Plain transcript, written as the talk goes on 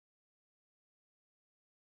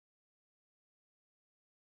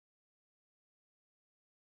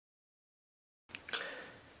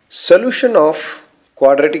Solution of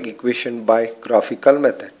quadratic equation by graphical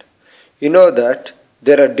method. You know that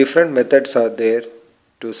there are different methods out there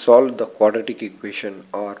to solve the quadratic equation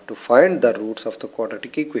or to find the roots of the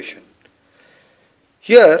quadratic equation.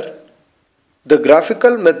 Here the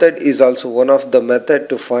graphical method is also one of the method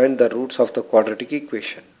to find the roots of the quadratic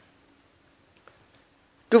equation.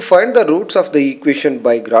 To find the roots of the equation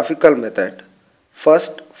by graphical method,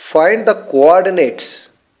 first find the coordinates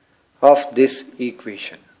of this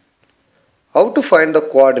equation. How to find the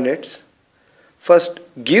coordinates? First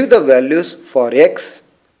give the values for x,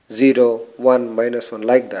 0, 1, minus 1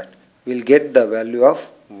 like that. We will get the value of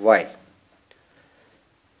y.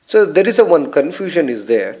 So there is one confusion is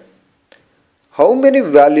there. How many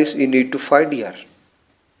values you need to find here?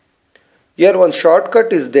 Here one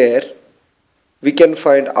shortcut is there. We can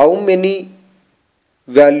find how many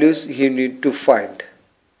values you need to find.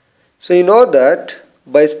 So you know that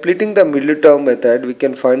by splitting the middle term method we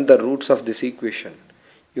can find the roots of this equation.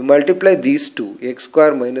 You multiply these two, x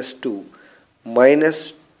square minus 2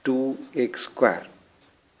 minus 2x square.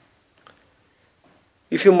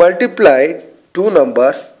 If you multiply two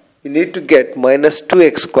numbers, you need to get minus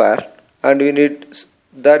 2x square, and we need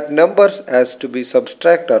that numbers has to be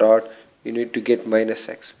subtracted or you need to get minus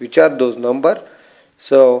x. Which are those numbers?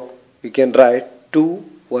 So we can write 2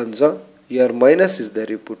 ones are here, minus is there,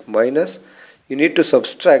 you put minus. You need to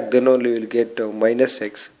subtract, then only you will get minus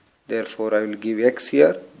x. Therefore I will give x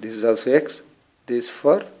here. This is also x. This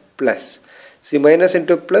for plus. See, minus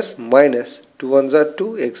into plus, minus. 2 ones are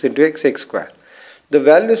 2, x into x, x square. The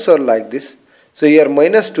values are like this. So here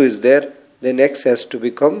minus 2 is there. Then x has to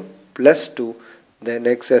become plus 2. Then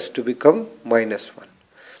x has to become minus 1.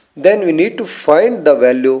 Then we need to find the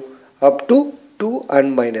value up to 2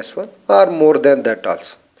 and minus 1 or more than that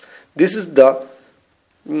also. This is the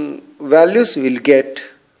values we will get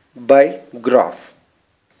by graph.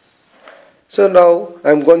 So now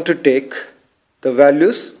I am going to take the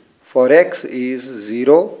values for x is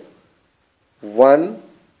 0, 1,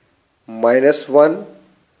 minus 1,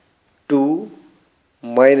 2,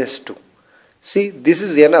 minus 2. See, this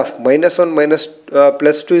is enough. Minus 1 minus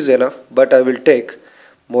plus 2 is enough, but I will take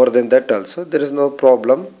more than that also. There is no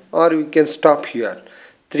problem, or we can stop here.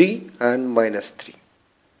 3 and minus 3.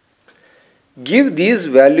 Give these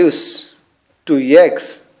values to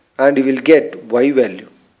x and you will get y value.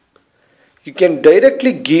 You can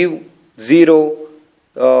directly give 0,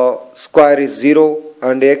 square is 0,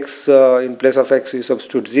 and x in place of x you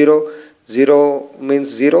substitute 0. 0 means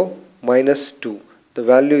 0 minus 2. The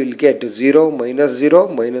value you will get 0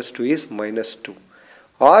 minus 2 is minus 2.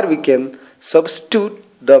 Or we can substitute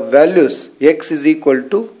the values x is equal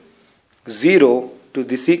to 0 to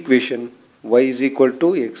this equation. Y is equal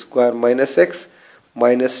to x square minus x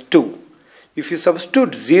minus 2. If you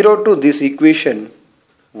substitute 0 to this equation,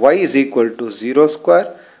 y is equal to 0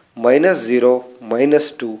 square minus 0 minus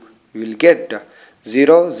 2. You will get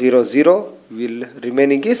 0, 0, 0.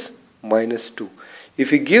 Remaining is minus 2.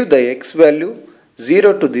 If you give the x value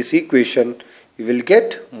 0 to this equation, you will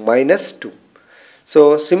get minus 2.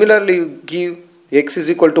 So similarly, you give x is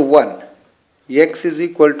equal to 1. X is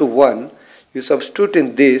equal to 1. You substitute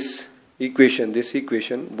in this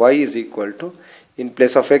equation, y is equal to, in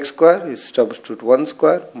place of x square is substitute 1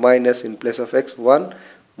 square minus in place of x 1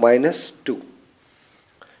 minus 2.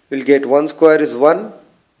 We will get 1 square is 1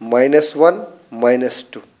 minus 1 minus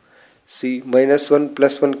 2. See, minus 1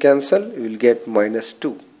 plus 1 cancel, we will get minus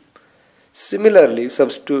 2. Similarly,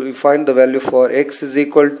 substitute, we find the value for x is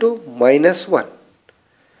equal to minus 1.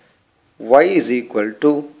 Y is equal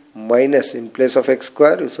to minus in place of x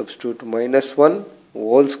square you substitute minus 1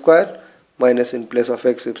 whole square minus in place of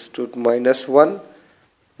x substitute minus 1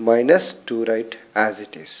 minus 2, right, as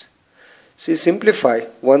it is. See, simplify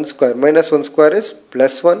 1 square minus 1 square is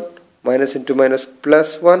plus 1 minus into minus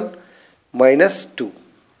plus 1 minus 2.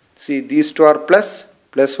 See, these two are plus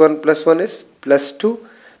 1 is plus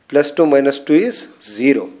 2 minus 2 is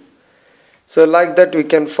 0. So like that we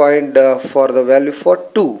can find for the value for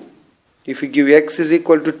 2. If you give x is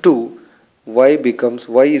equal to 2, y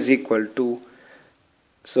is equal to,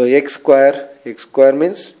 so x square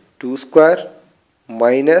means 2 square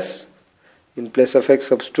minus in place of x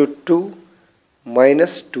substitute 2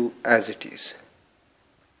 minus 2 as it is.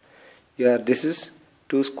 Here this is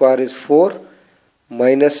 2 square is 4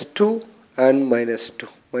 minus 2 and minus 2.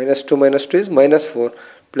 Minus 2 minus 2 is minus 4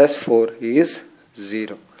 plus 4 is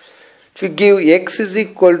 0. If you give x is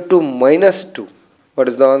equal to minus 2, what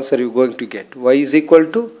is the answer you are going to get? Y is equal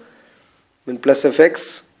to, in place of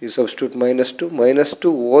x you substitute minus 2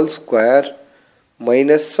 whole square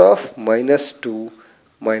minus of minus 2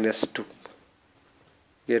 minus 2.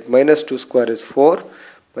 Yet minus 2 square is 4,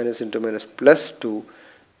 minus into minus plus 2,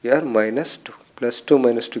 here minus 2. Plus 2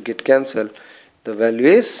 minus 2 get cancelled. The value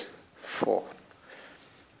is 4.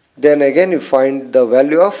 Then again you find the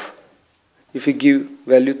value of, if you give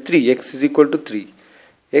value 3, x is equal to 3.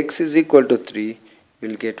 X is equal to 3, you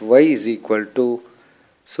will get y is equal to,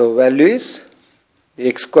 so value is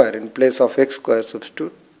x square. In place of x square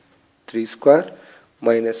substitute 3 square,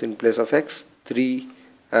 minus in place of x 3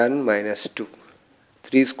 and minus 2.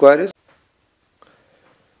 3 square is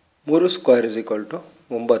 3 square is equal to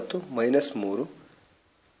 9 minus 3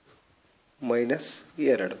 minus 2.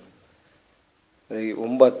 9 minus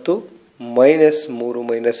 3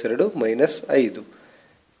 minus 2 minus 5.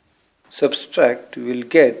 Subtract, we will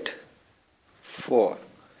get 4.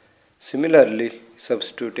 Similarly,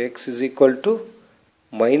 substitute x is equal to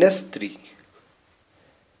minus 3.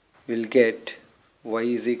 We will get y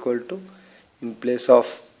is equal to, in place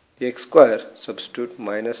of x square substitute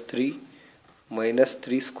minus 3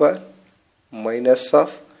 square, minus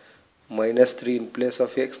of minus 3 in place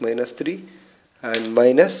of x minus 3 and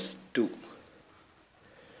minus 2.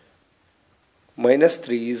 Minus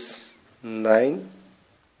 3 is 9,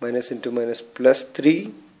 minus into minus plus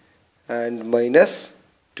 3 and minus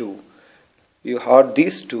 2. You add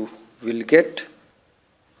these two, will get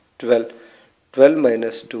 12. 12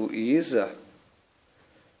 minus 2 is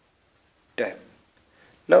 10.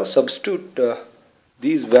 Now substitute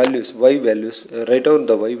these values, y values, write down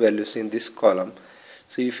the y values in this column.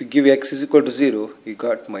 So if you give x is equal to 0, you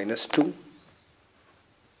got minus 2.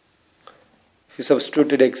 If you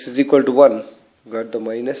substituted x is equal to 1, you got the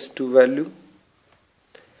minus 2 value.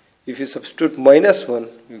 If you substitute minus 1,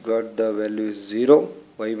 you got the value is 0,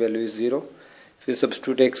 y value is 0. If you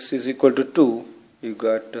substitute x is equal to 2, you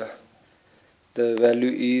got the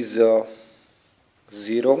value is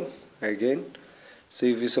 0 again. So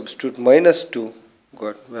if you substitute minus 2,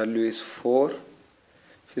 got value is 4.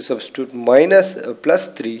 If you substitute minus plus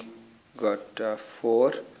 3, got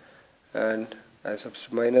 4, and I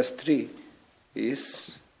substitute minus 3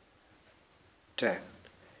 is 10.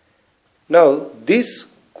 Now these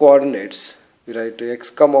coordinates, we write x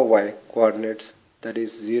comma y coordinates, that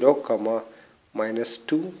is 0 comma minus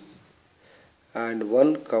 2 and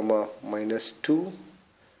 1 comma minus 2,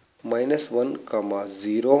 minus 1 comma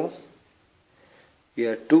 0,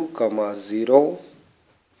 here 2 comma 0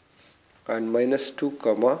 and minus 2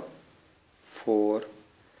 comma 4,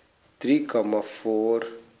 3 comma 4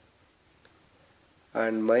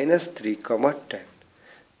 and minus 3 comma 10.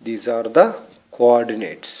 These are the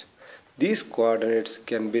coordinates. These coordinates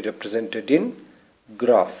can be represented in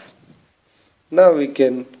graph. Now we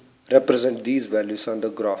can represent these values on the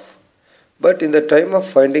graph. But in the time of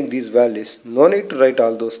finding these values, no need to write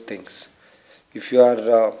all those things. If you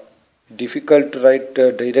are difficult to write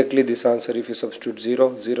directly this answer, if you substitute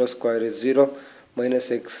 0, 0 square is 0, minus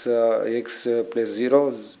x plus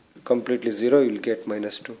 0, completely 0, you will get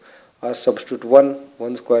minus 2. Or substitute 1,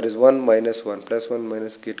 1 square is 1, minus 1, plus 1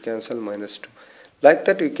 minus get cancel, minus 2. Like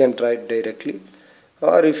that you can write directly.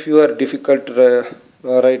 Or if you are difficult to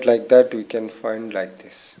write like that, we can find like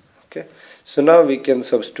this. Okay. So now we can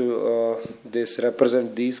substitute this,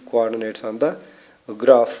 represent these coordinates on the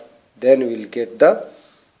graph. Then we will get the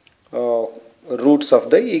roots of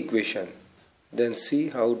the equation. Then see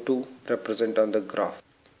how to represent on the graph.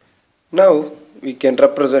 Now we can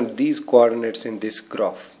represent these coordinates in this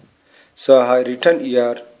graph. So I written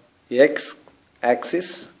here x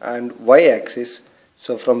axis and y axis.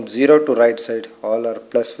 So from 0 to right side all are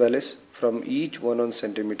plus values. From each 1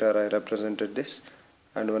 centimeter I represented this,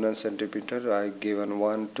 and 1 centimeter I given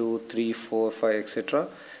 1, 2, 3, 4, 5, etc.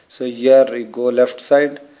 So here you go left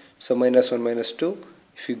side, so minus 1, minus 2.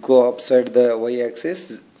 If you go upside the y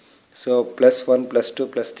axis, so plus 1, plus 2,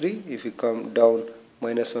 plus 3. If you come down,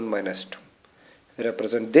 minus 1, minus 2.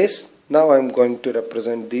 Represent this. Now I am going to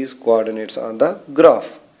represent these coordinates on the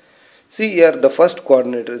graph. See here the first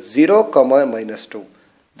coordinate is 0 comma minus 2.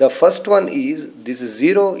 The first one is, this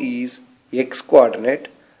 0 is x coordinate,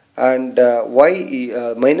 and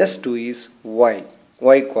minus 2 is y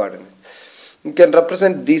coordinate. You can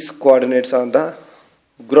represent these coordinates on the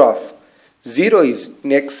graph. 0 is,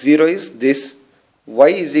 next 0 is this, y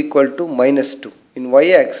is equal to minus 2. In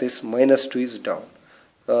y axis minus 2 is down.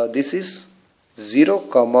 This is 0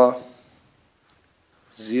 comma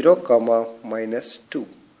minus 2,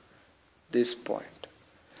 this point.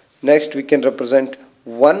 Next we can represent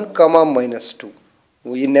 1 comma minus 2.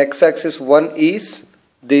 In x axis 1 is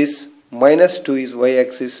this, minus 2 is y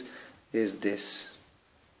axis is this.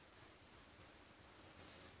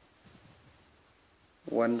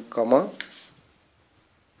 1 comma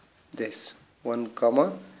this, 1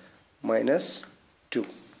 comma minus 2.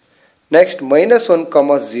 Next,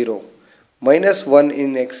 -1, 0. -1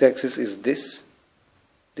 in x-axis is this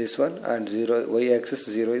one, and 0 y-axis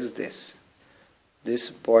 0 is this. This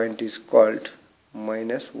point is called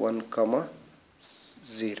 -1,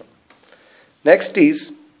 0. Next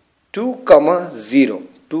is 2, 0.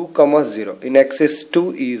 2, 0. In axis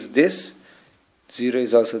 2 is this. 0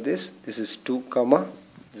 is also this. This is 2,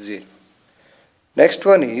 0. Next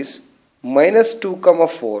one is -2,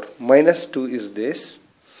 4. -2 is this.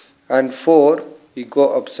 And 4, we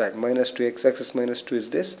go upside. -2 x-axis -2 is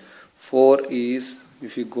this. 4 is,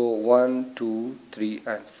 if you go 1, 2, 3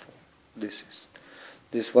 and 4.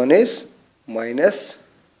 This one is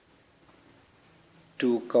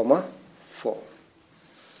 -2, 4.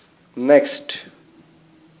 Next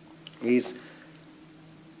is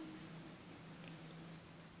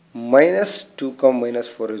 -2,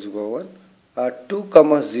 -4 is over.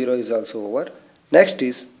 2, 0 is also over. Next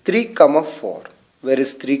is 3, 4. Where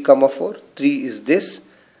is 3, 4? 3 is this,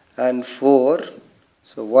 and 4.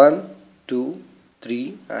 So 1, 2,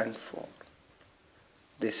 3 and 4.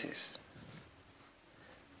 This is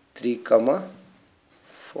 3,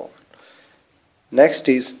 4. Next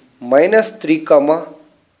is -3,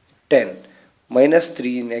 10.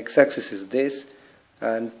 -3 in x-axis is this,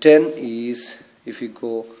 and 10 is, if you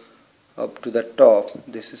go up to the top,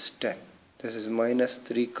 this is 10. This is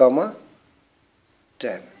 -3,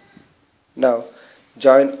 10. Now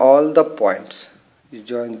join all the points. You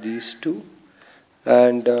join these two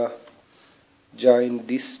and join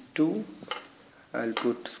these two. I'll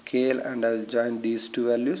put scale and I'll join these two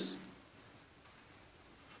values.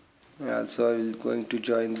 Also I will going to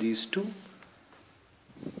join these two.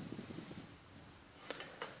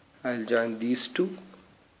 I'll join these two.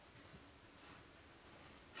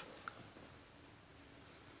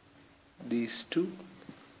 These two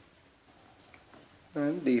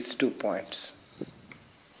and these 2 points.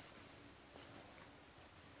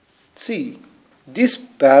 See, this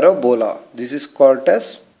parabola, this is called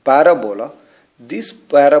as parabola. This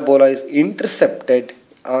parabola is intercepted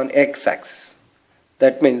on x-axis.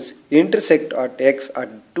 That means intersect at x at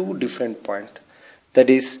 2 different points. That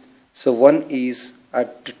is, so one is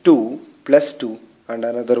at 2, +2, and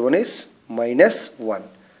another one is -1.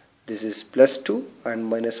 This is +2 and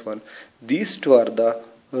 -1. These two are the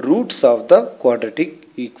roots of the quadratic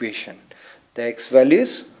equation. The x value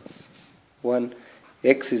is 1,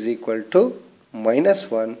 x is equal to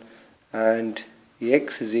 -1, and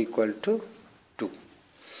x is equal to 2.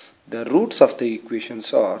 The roots of the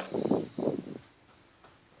equations are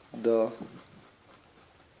the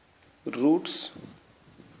roots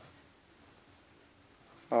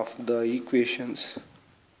of the equations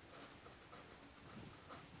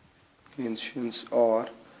are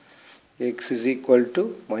x is equal to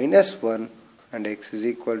 -1 and x is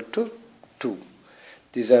equal to 2.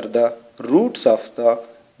 These are the roots of the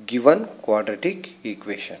given quadratic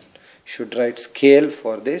equation. Should write scale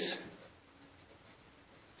for this.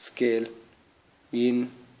 Scale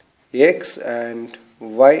in x and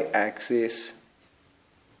y axis.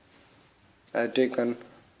 I have taken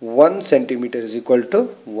 1 centimeter is equal to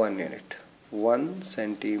 1 unit. 1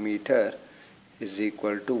 centimeter is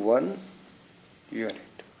equal to 1 unit.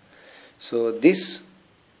 So this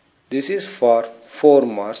is for 4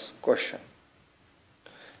 marks question.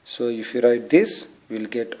 So if you write this, you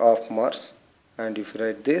will get half marks, and if you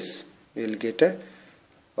write this, you will get a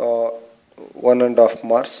 1.5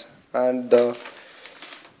 marks, and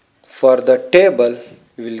for the table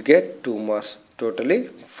you will get 2 marks. Totally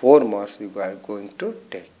 4 marks you are going to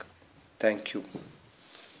take. Thank you.